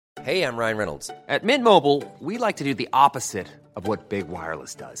Hey, I'm Ryan Reynolds. At Mint Mobile, we like to do the opposite of what Big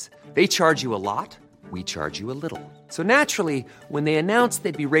Wireless does. They charge you a lot, we charge you a little. So naturally, when they announced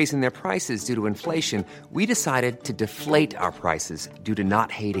they'd be raising their prices due to inflation, we decided to deflate our prices due to not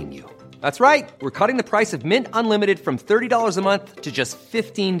hating you. That's right. We're cutting the price of Mint Unlimited from $30 a month to just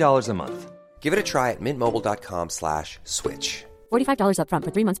 $15 a month. Give it a try at mintmobile.com/switch. $45 up front for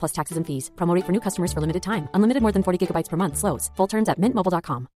 3 months plus taxes and fees. Promo rate for new customers for limited time. Unlimited more than 40 gigabytes per month. Slows full terms at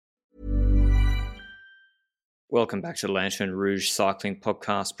mintmobile.com. Welcome back to the Lantern Rouge Cycling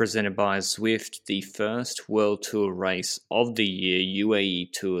Podcast presented by Zwift, the first World Tour race of the year,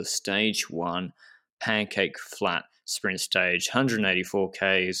 UAE Tour Stage 1, Pancake Flat Sprint Stage, 184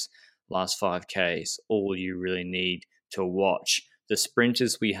 Ks, last 5 Ks, all you really need to watch. The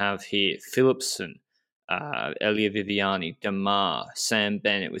sprinters we have here, Philipsen, Elia Viviani, Damar, Sam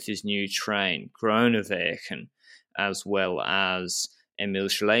Bennett with his new train, Groenewegen, as well as Emil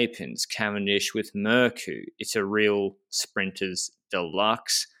Schleppens, Cavendish with Mercu. It's a real sprinters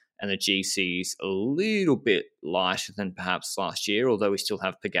deluxe, and the GC's a little bit lighter than perhaps last year, although we still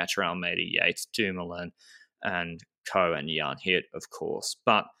have Pogačar, Almeida, Yates, Dumoulin, and Co, and Jan Hirt, of course.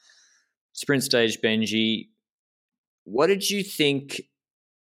 But sprint stage, Benji, what did you think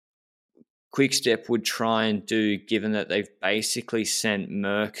Quickstep would try and do, given that they've basically sent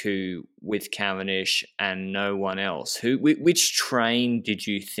Mercu with Cavendish and no one else? Which train did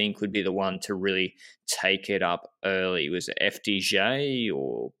you think would be the one to really take it up early? Was it FDJ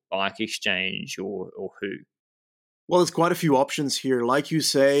or Bike Exchange or who? Well, there's quite a few options here. Like you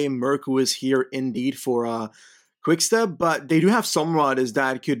say, Mercu is here indeed for Quickstep, but they do have some riders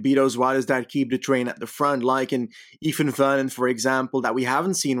that could be those riders that keep the train at the front, like in Ethan Vernon, for example, that we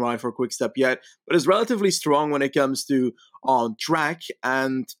haven't seen ride for Quickstep yet, but is relatively strong when it comes to on track,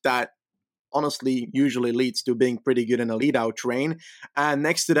 and that honestly usually leads to being pretty good in a lead-out train. And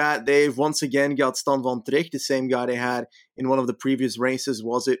next to that, they've once again got Stan van Tricht, the same guy they had in one of the previous races.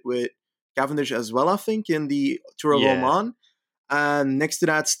 Was it with Cavendish as well, I think, in the Tour of Oman? And next to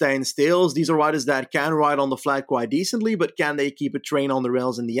that, Stijn Stales. These are riders that can ride on the flat quite decently, but can they keep a train on the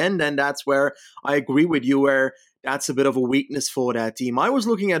rails in the end? And that's where I agree with you, where that's a bit of a weakness for that team. I was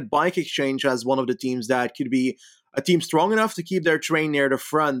looking at Bike Exchange as one of the teams that could be a team strong enough to keep their train near the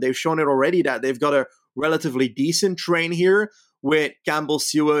front. They've shown it already that they've got a relatively decent train here with Campbell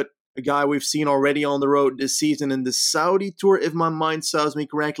Stewart, a guy we've seen already on the road this season in the Saudi Tour, if my mind serves me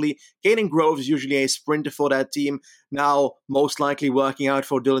correctly. Caden Groves is usually a sprinter for that team. Now, most likely working out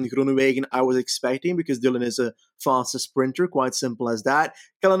for Dylan Groenewegen, I was expecting, because Dylan is a faster sprinter, quite simple as that.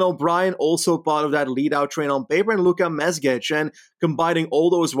 Kellen O'Brien, also part of that lead-out train on paper, and Luka Mesgec. And combining all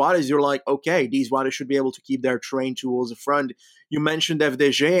those riders, you're like, okay, these riders should be able to keep their train towards the front. You mentioned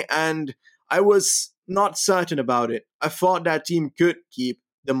FDJ, and I was not certain about it. I thought that team could keep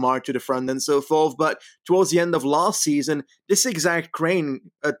the mark to the front and so forth, but towards the end of last season, this exact train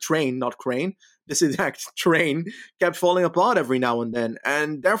kept falling apart every now and then,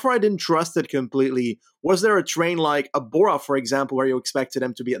 and therefore I didn't trust it completely. Was there a train like a Bora, for example, where you expected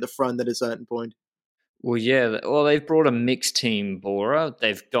them to be at the front at a certain point? Well, yeah. Well, they've brought a mixed team, Bora.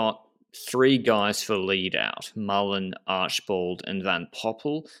 They've got 3 guys for lead out: Mullen, Archibald, and Van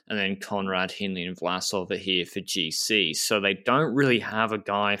Poppel, and then Conrad, Hindley, and Vlasov are here for GC. So they don't really have a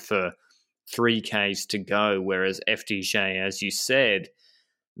guy for 3Ks to go, whereas FDJ, as you said,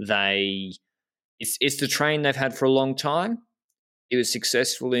 it's the train they've had for a long time. It was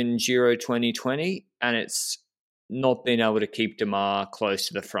successful in Giro 2020, and it's not been able to keep Damar close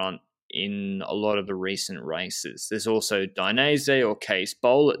to the front in a lot of the recent races. There's also Dainese or Case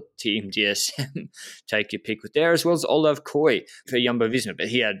Bowl at Team DSM. Take your pick with there, as well as Olav Koy for Jumbo-Visma. But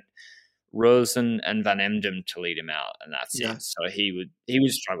he had Rosen and Van Emden to lead him out, and that's it. So he would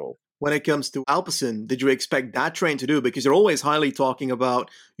struggle. When it comes to Alpecin, did you expect that train to do? Because you're always highly talking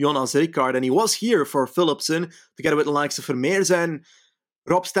about Jonas Rickaard, and he was here for Philipsen together with the likes of Vermeers and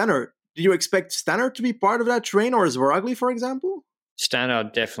Rob Stannard. Did you expect Stannard to be part of that train, or Zwaragli, for example?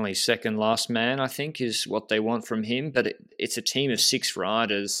 Stannard definitely second last man, I think, is what they want from him. But it's a team of 6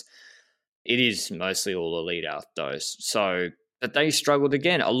 riders. It is mostly all the lead out, though. So, but they struggled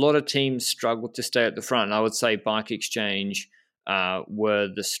again. A lot of teams struggled to stay at the front. And I would say Bike Exchange were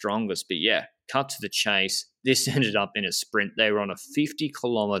the strongest. But yeah, cut to the chase. This ended up in a sprint. They were on a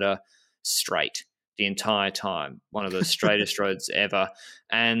 50-kilometer straight the entire time. One of the straightest roads ever.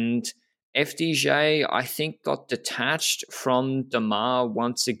 And FDJ, I think, got detached from Damar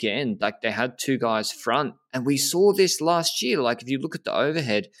once again. Like, they had 2 guys front. And we saw this last year. Like, if you look at the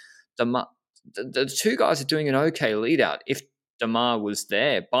overhead, the 2 guys are doing an okay lead out. If Damar was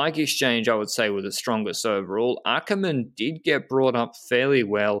there. Bike Exchange, I would say, were the strongest overall. Ackerman did get brought up fairly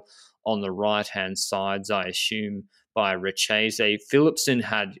well on the right-hand sides, I assume, by Richese. Philipsen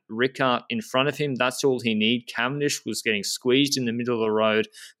had Rickard in front of him. That's all he needed. Cavendish was getting squeezed in the middle of the road.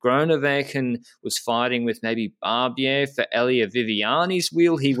 Groenewegen was fighting with maybe Barbier for Elia Viviani's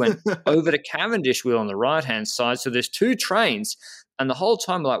wheel. He went over to Cavendish wheel on the right-hand side. So there's two trains. And the whole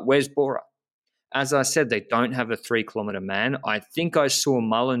time, like, where's Bora? As I said, they don't have a 3-kilometer man. I think I saw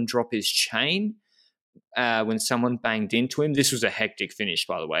Mullen drop his chain when someone banged into him. This was a hectic finish,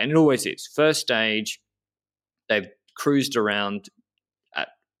 by the way, and it always is. First stage, they've cruised around at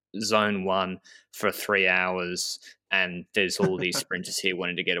zone 1 for 3 hours, and there's all these sprinters here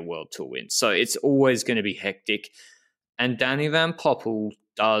wanting to get a World Tour win. So it's always going to be hectic. And Danny Van Poppel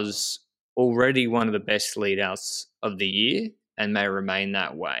does already one of the best lead-outs of the year and may remain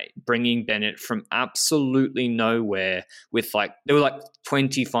that way, bringing Bennett from absolutely nowhere with there were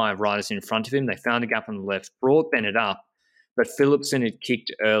 25 riders in front of him. They found a gap on the left, brought Bennett up, but Philipsen had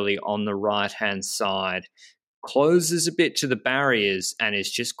kicked early on the right-hand side, closes a bit to the barriers, and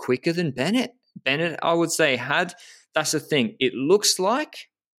is just quicker than Bennett. Bennett, I would say, that's the thing. It looks like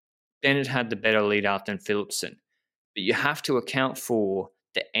Bennett had the better lead out than Philipsen, but you have to account for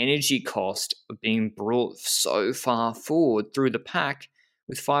the energy cost of being brought so far forward through the pack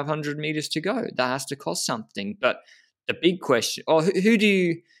with 500 meters to go. That has to cost something. But the big question, who do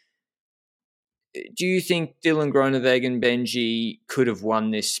you think Dylan Groenewegen, Benji could have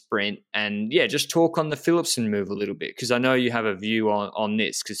won this sprint? And yeah, just talk on the Philipsen move a little bit, because I know you have a view on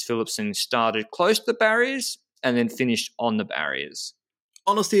this, because Philipsen started close to the barriers and then finished on the barriers.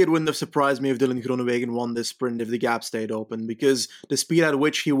 Honestly, it wouldn't have surprised me if Dylan Groenewegen won this sprint if the gap stayed open, because the speed at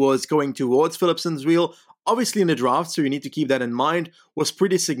which he was going towards Philipsen's wheel, obviously in the draft, so you need to keep that in mind, was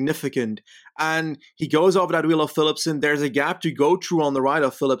pretty significant. And he goes over that wheel of Philipsen. There's a gap to go through on the right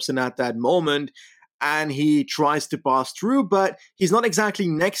of Philipsen at that moment, and he tries to pass through, but he's not exactly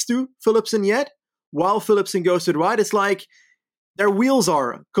next to Philipsen yet. While Philipsen goes to the right, it's like their wheels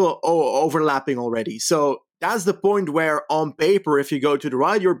are overlapping already. So that's the point where, on paper, if you go to the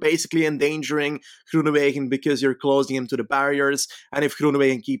right, you're basically endangering Groenewegen because you're closing him to the barriers. And if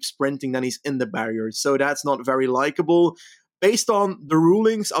Groenewegen keeps sprinting, then he's in the barriers. So that's not very likable. Based on the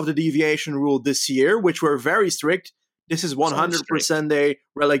rulings of the deviation rule this year, which were very strict, this is 100% a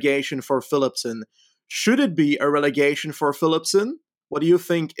relegation for Philipsen. Should it be a relegation for Philipsen? What do you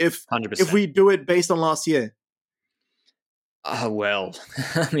think if we do it based on last year? Well,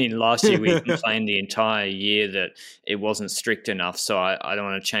 I mean, last year we complained the entire year that it wasn't strict enough, so I don't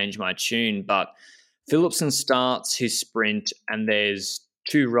want to change my tune. But Philipsen starts his sprint, and there's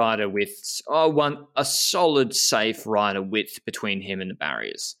two rider widths. A solid, safe rider width between him and the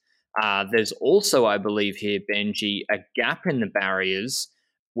barriers. There's also, I believe here, Benji, a gap in the barriers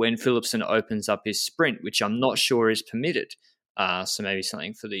when Philipsen opens up his sprint, which I'm not sure is permitted. So maybe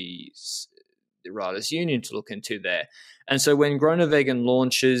something for the Riders' Union to look into there. And so when Groenewegen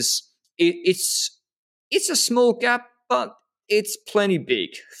launches, it's a small gap, but it's plenty big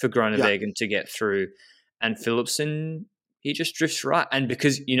for Groenewegen to get through. And Philipsen, he just drifts right. And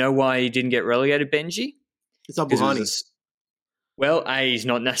because you know why he didn't get relegated, Benji? It's not Buhani. A, he's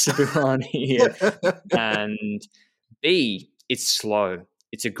not Nasser Buhani here. And B, it's slow.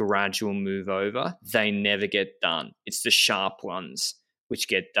 It's a gradual move over. They never get done. It's the sharp ones which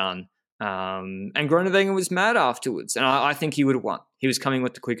get done. And Groenewegen was mad afterwards, and I think he would have won. He was coming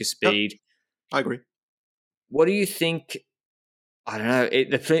with the quicker speed. Yep. I agree. What do you think? I don't know.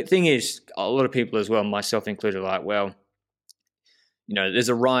 The thing is, a lot of people as well, myself included, like, well, you know, there's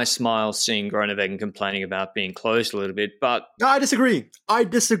a wry smile seeing Groenewegen complaining about being closed a little bit, but... No, I disagree. I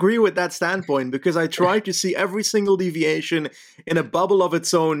disagree with that standpoint, because I try to see every single deviation in a bubble of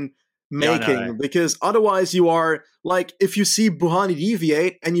its own making, because otherwise you are like, if you see Buhani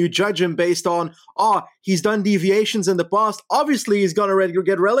deviate and you judge him based on, he's done deviations in the past, obviously he's gonna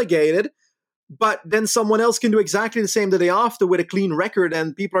get relegated, but then someone else can do exactly the same the day after with a clean record,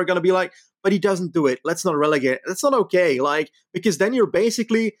 and people are gonna be like, but he doesn't do it, let's not relegate. That's not okay, because then you're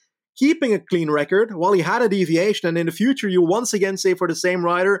basically keeping a clean record while he had a deviation, and in the future you'll once again say for the same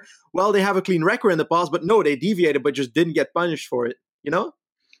rider, well, they have a clean record in the past, but no, they deviated but just didn't get punished for it, you know?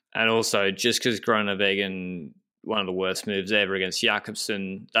 And also, just because Groenewegen, one of the worst moves ever against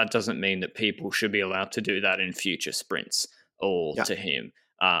Jakobsen, that doesn't mean that people should be allowed to do that in future sprints or to him.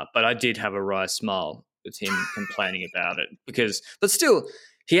 But I did have a wry smile with him complaining about it, but still,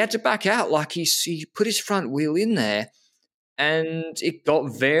 he had to back out. Like, he put his front wheel in there, and it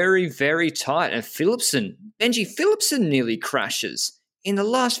got very, very tight. And Benji Philipsen nearly crashes in the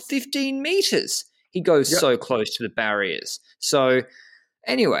last 15 meters. He goes Yep. so close to the barriers. So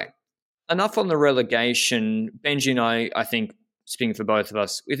anyway, enough on the relegation. Benji and I think, speaking for both of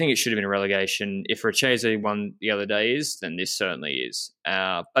us, we think it should have been a relegation. If Racheze won the other day then this certainly is.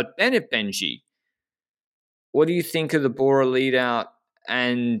 But Benji, what do you think of the Bora lead out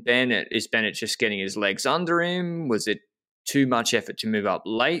and Bennett? Is Bennett just getting his legs under him? Was it too much effort to move up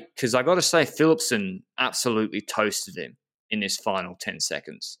late? Because I got to say, Philipsen absolutely toasted him in this final 10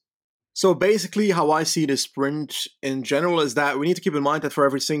 seconds. So basically, how I see the sprint in general is that we need to keep in mind that for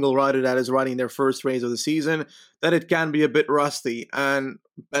every single rider that is riding their first race of the season, that it can be a bit rusty. And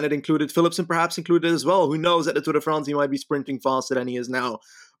Bennett included, Philipsen perhaps included as well. Who knows, at the Tour de France he might be sprinting faster than he is now.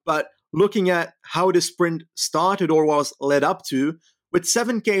 But looking at how the sprint started or was led up to, with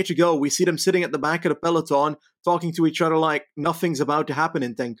 7K to go, we see them sitting at the back of the peloton, talking to each other like nothing's about to happen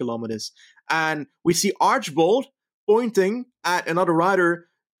in 10 kilometers. And we see Archbold pointing at another rider,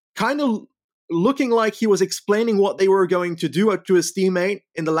 kind of looking like he was explaining what they were going to do to his teammate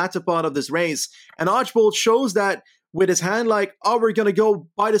in the latter part of this race. And Archbold shows that with his hand like, oh, we're going to go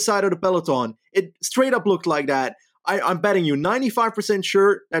by the side of the peloton. It straight up looked like that. I'm betting you 95%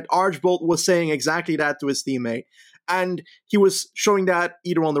 sure that Archbold was saying exactly that to his teammate. And he was showing that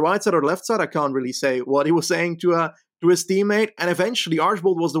either on the right side or the left side. I can't really say what he was saying to his teammate. And eventually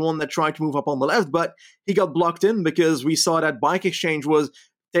Archbold was the one that tried to move up on the left, but he got blocked in because we saw that Bike Exchange was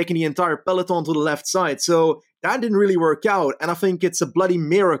taking the entire peloton to the left side. So that didn't really work out. And I think it's a bloody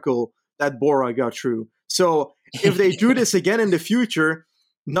miracle that Bora got through. So if they do this again in the future,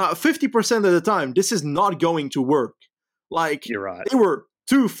 not 50% of the time, this is not going to work. Like, you're right. They were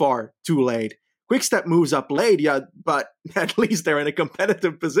too far, too late. Quickstep moves up late, yeah, but at least they're in a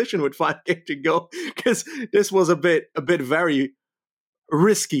competitive position with 5K to go, because this was a bit very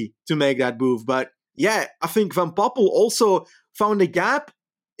risky to make that move. But yeah, I think Van Poppel also found a gap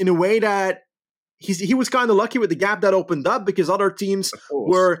in a way that he was kind of lucky with the gap that opened up, because other teams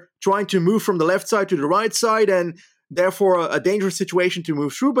were trying to move from the left side to the right side, and therefore a dangerous situation to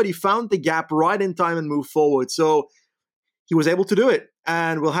move through, but he found the gap right in time and moved forward. So he was able to do it.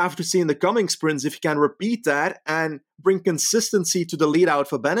 And we'll have to see in the coming sprints if he can repeat that and bring consistency to the lead out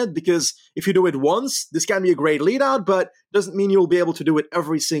for Bennett, because if you do it once, this can be a great lead out, but doesn't mean you'll be able to do it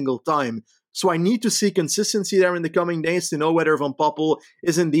every single time. So I need to see consistency there in the coming days to know whether Van Poppel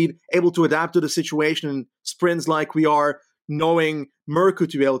is indeed able to adapt to the situation in sprints like we are knowing Merku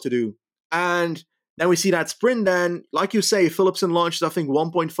to be able to do. And then we see that sprint then, like you say, Philipsen launched, I think,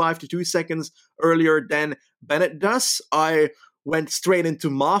 1.5 to 2 seconds earlier than Bennett does. I went straight into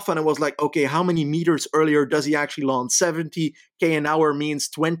math and I was like, okay, how many meters earlier does he actually launch? 70k an hour means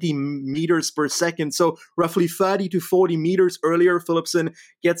 20 meters per second. So roughly 30 to 40 meters earlier, Philipsen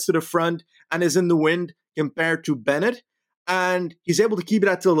gets to the front and is in the wind compared to Bennett. And he's able to keep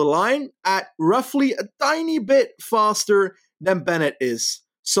it till the line at roughly a tiny bit faster than Bennett is.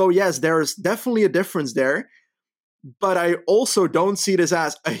 So yes, there's definitely a difference there. But I also don't see this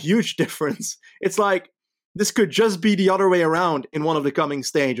as a huge difference. It's like, this could just be the other way around in one of the coming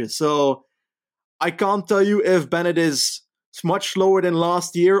stages. So I can't tell you if Bennett is much slower than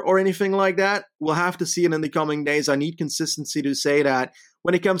last year or anything like that. We'll have to see it in the coming days. I need consistency to say that.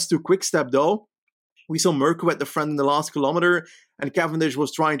 When it comes to Quickstep, though, we saw Merku at the front in the last kilometer, and Cavendish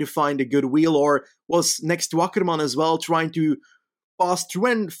was trying to find a good wheel, or was next to Akkerman as well, trying to pass through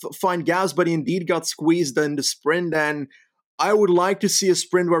and find gas, but he indeed got squeezed in the sprint. And I would like to see a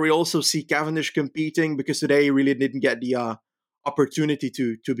sprint where we also see Cavendish competing, because today he really didn't get the opportunity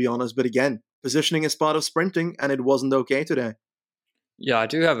to be honest. But again, positioning is part of sprinting, and it wasn't okay today. Yeah, I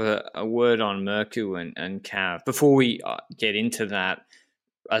do have a word on Merku and Cav. Before we get into that,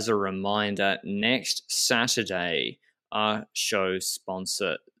 as a reminder, next Saturday, our show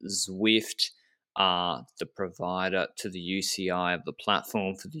sponsor Zwift are the provider to the UCI of the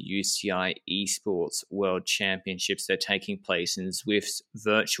platform for the UCI Esports World Championships. They're taking place in Zwift's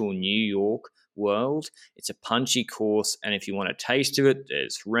virtual New York world. It's a punchy course, and if you want a taste of it,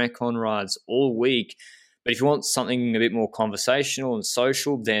 there's recon rides all week. But if you want something a bit more conversational and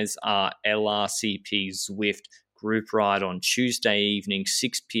social, there's our LRCP Zwift group ride on Tuesday evening,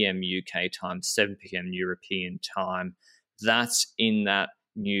 6 p.m. UK time, 7 p.m. European time. That's in that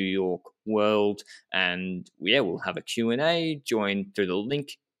New York world. And yeah, we'll have a Q&A. Join through the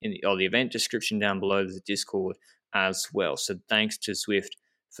link in the event description down below. There's a Discord as well. So thanks to Zwift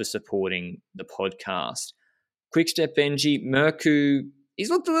for supporting the podcast. Quickstep Benji, Merku, he's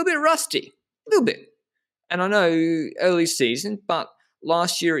looked a little bit rusty. A little bit. And I know early season, but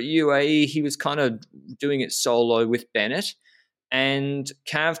last year at UAE, he was kind of doing it solo with Bennett. And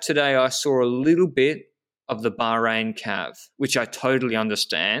Cav today, I saw a little bit of the Bahrain Cav, which I totally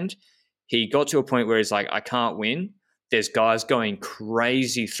understand. he got to a point where he's like, I can't win. There's guys going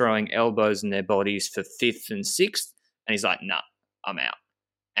crazy, throwing elbows in their bodies for 5th and 6th. And he's like, nah, I'm out.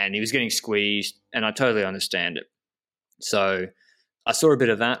 And he was getting squeezed, and I totally understand it. So I saw a bit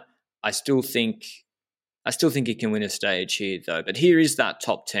of that. I still think he can win a stage here, though. But here is that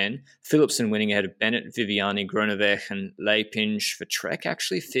top 10. Philipsen winning ahead of Bennett, Viviani, Groeneweg, and Leipinge for Trek,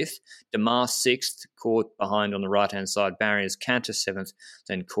 actually 5th. De Maas 6th, caught behind on the right-hand side. Barriers, Cantor 7th,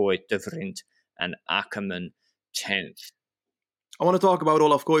 then Kooi, De Vriend, and Ackerman 10th. I want to talk about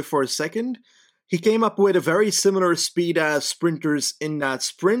Olaf Kooi for a second. He came up with a very similar speed as sprinters in that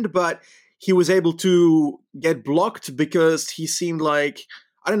sprint, but he was able to get blocked because he seemed like,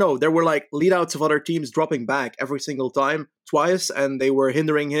 I don't know, there were like leadouts of other teams dropping back every single time, twice, and they were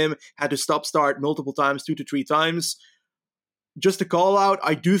hindering him, had to stop-start multiple times, 2 to 3 times. Just a call out,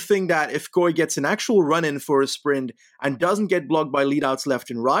 I do think that if Kooi gets an actual run-in for a sprint and doesn't get blocked by leadouts left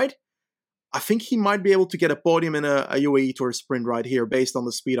and right, I think he might be able to get a podium in a UAE Tour sprint right here based on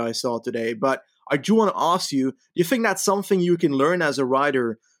the speed I saw today. But I do want to ask you, do you think that's something you can learn as a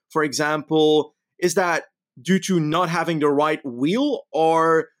rider? For example, is that due to not having the right wheel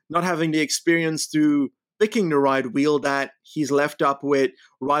or not having the experience to picking the right wheel that he's left up with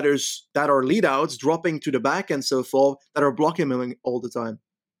riders that are leadouts dropping to the back and so forth that are blocking him all the time?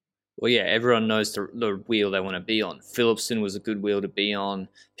 Well, yeah, everyone knows the wheel they want to be on. Philipsen was a good wheel to be on.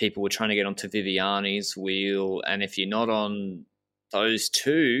 People were trying to get onto Viviani's wheel. And if you're not on those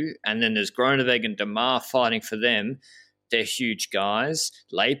two, and then there's Groeneweg and De Maas fighting for them, they're huge guys.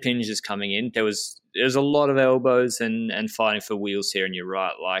 Leipinge is coming in. There's a lot of elbows and fighting for wheels here, and you're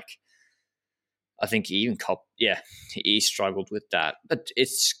right. Like, I think he struggled with that. But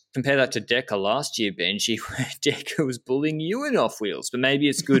it's compare that to Decker last year, Benji, where Decker was bullying Ewan off wheels. But maybe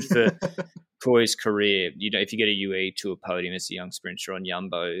it's good for Koi's career. You know, if you get a UAE Tour podium as a young sprinter on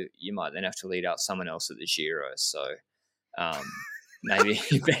Jumbo, you might then have to lead out someone else at the Giro. So maybe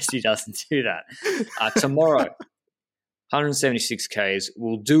best he doesn't do that. Tomorrow, 176 Ks.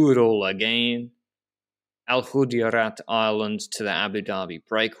 We'll do it all again. Al Hudayrat Island to the Abu Dhabi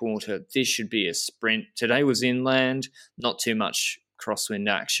breakwater. This should be a sprint. Today was inland, not too much crosswind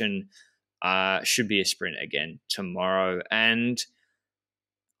action. Should be a sprint again tomorrow. And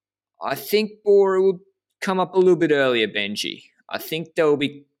I think Bora will come up a little bit earlier, Benji. I think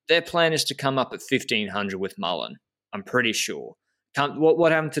their plan is to come up at 1500 with Mullen. I'm pretty sure.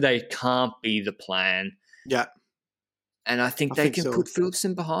 What happened today can't be the plan. Yeah. And I think they can put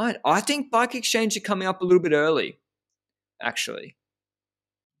Philipsen behind. I think Bike Exchange are coming up a little bit early, actually.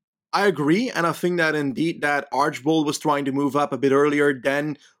 I agree, and I think that indeed that Archbold was trying to move up a bit earlier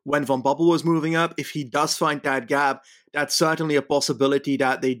than when Van Poppel was moving up. If he does find that gap, that's certainly a possibility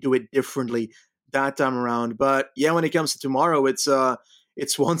that they do it differently that time around. But yeah, when it comes to tomorrow,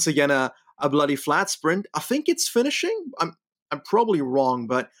 it's once again a bloody flat sprint. I think it's finishing. I'm probably wrong,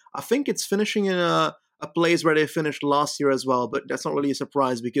 but I think it's finishing in a place where they finished last year as well, but that's not really a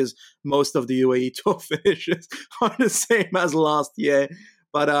surprise because most of the UAE Tour finishes are the same as last year.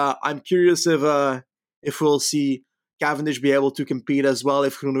 But I'm curious if we'll see Cavendish be able to compete as well,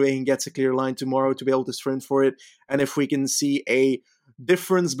 if Groenewegen gets a clear line tomorrow to be able to sprint for it, and if we can see a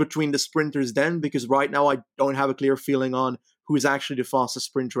difference between the sprinters then, because right now I don't have a clear feeling on who is actually the fastest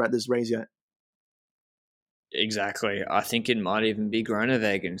sprinter at this race yet. Exactly. I think it might even be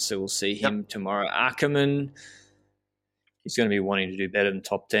Groenewegen, so we'll see him tomorrow. Ackerman, he's going to be wanting to do better than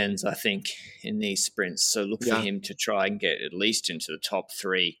top 10s, I think, in these sprints. So look for him to try and get at least into the top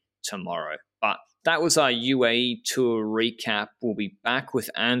 3 tomorrow. But that was our UAE Tour recap. We'll be back with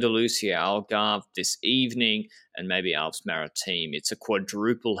Andalusia Algarve this evening and maybe Alps Maritime. It's a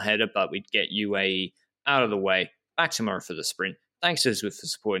quadruple header, but we'd get UAE out of the way. Back tomorrow for the sprint. Thanks to Zwift for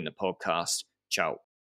supporting the podcast. Ciao.